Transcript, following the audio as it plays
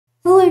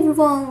Hello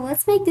everyone,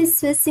 let's make this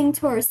twisting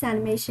torus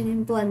animation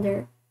in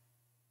Blender.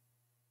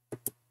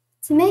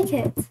 To make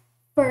it,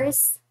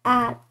 first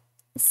add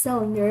a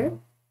cylinder,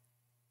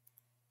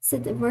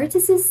 set the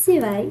vertices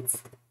to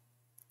 8,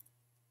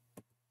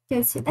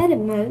 go to edit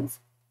mode,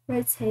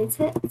 rotate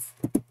it,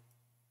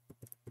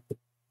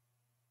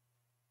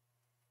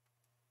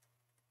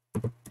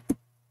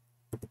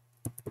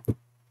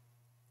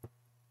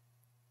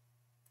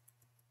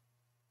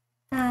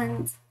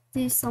 and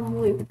do some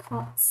loop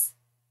cuts.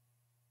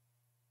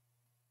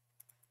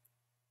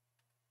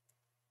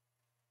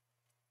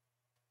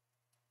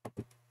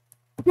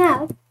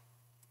 Now,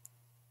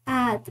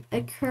 add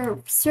a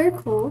curved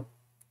circle,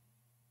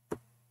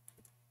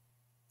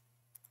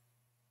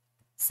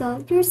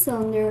 select your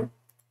cylinder,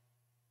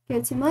 go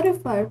to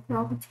modifier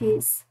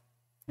properties,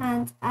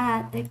 and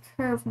add a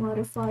curve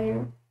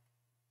modifier.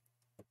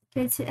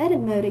 Go to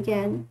edit mode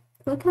again,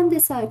 click on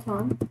this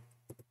icon,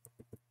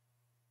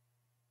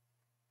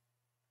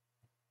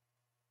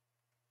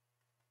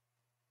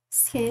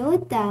 scale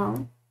it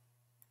down,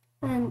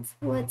 and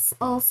let's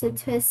also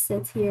twist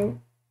it here.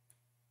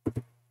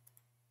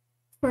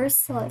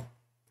 First, select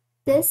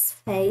this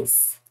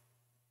face,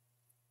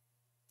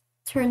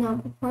 turn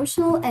on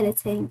proportional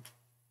editing,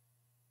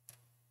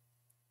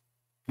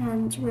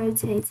 and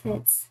rotate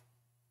it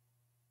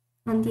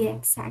on the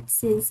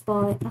x-axis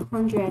by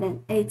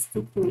 180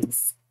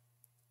 degrees.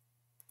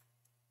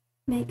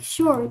 Make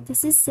sure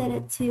this is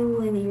set to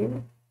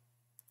linear.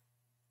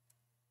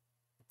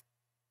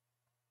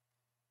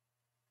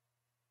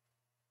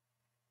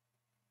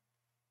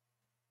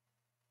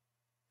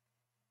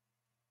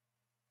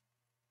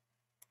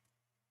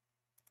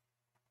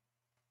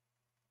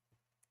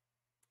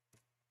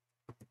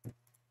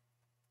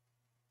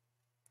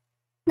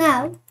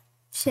 Now,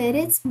 shade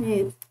it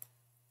smooth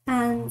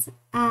and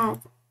add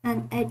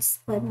an edge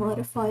split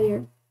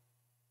modifier.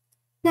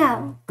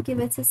 Now, give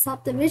it a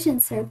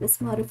subdivision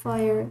surface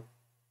modifier.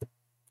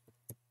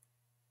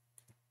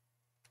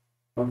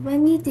 But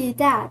when you do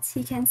that,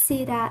 you can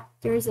see that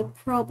there's a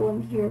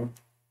problem here.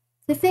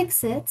 To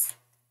fix it,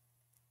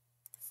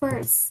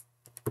 first,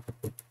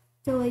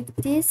 delete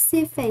these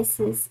two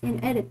faces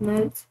in edit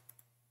mode.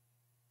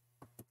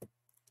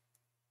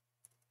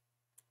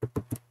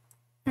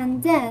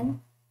 And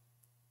then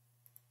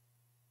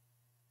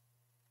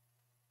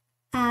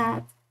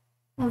add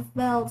a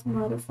weld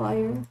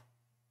modifier.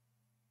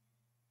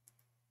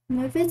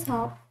 Move it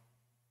up.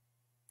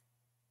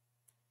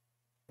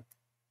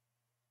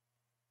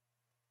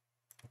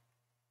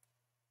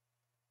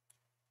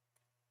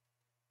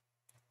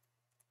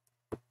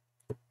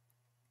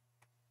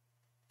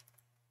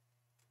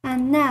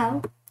 And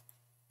now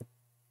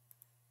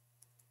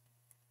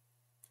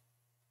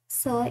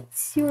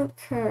select your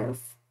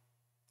curve.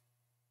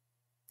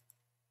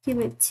 Give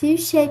it 2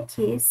 shape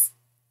keys.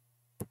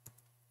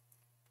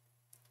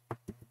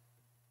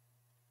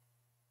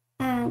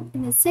 And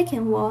in the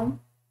second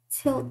one,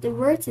 tilt the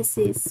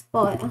vertices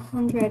by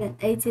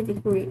 180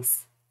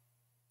 degrees.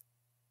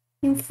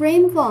 In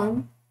frame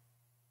 1,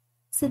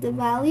 set the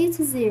value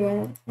to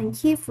 0 and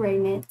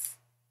keyframe it.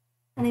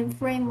 And in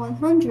frame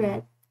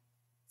 100,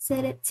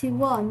 set it to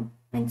 1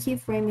 and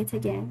keyframe it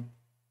again.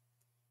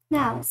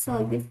 Now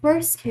select the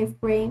first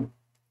keyframe,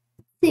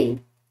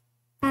 C,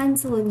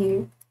 and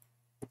linear.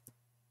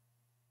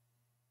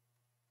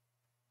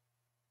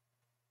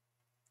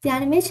 The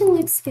animation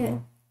looks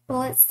good, but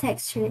let's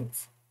texture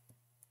it.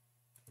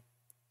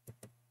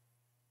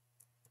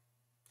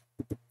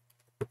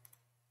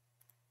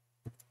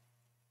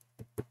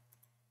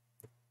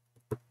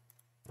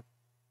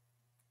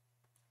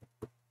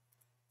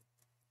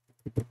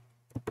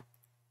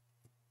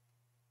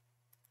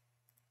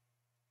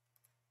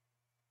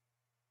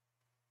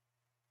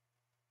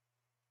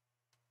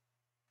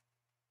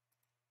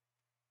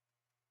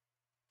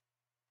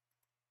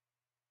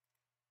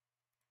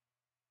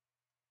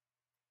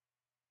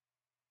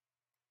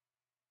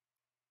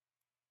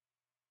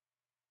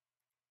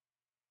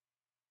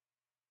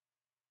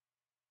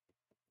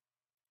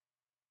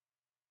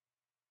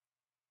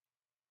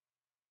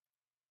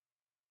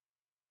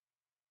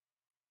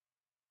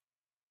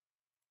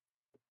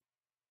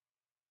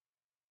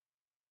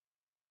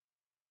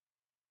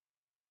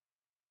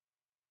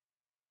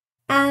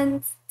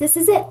 And this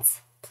is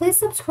it. Please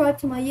subscribe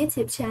to my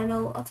YouTube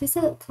channel,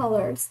 Artistic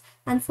Colors,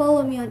 and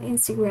follow me on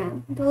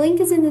Instagram. The link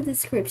is in the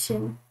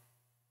description.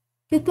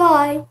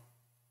 Goodbye!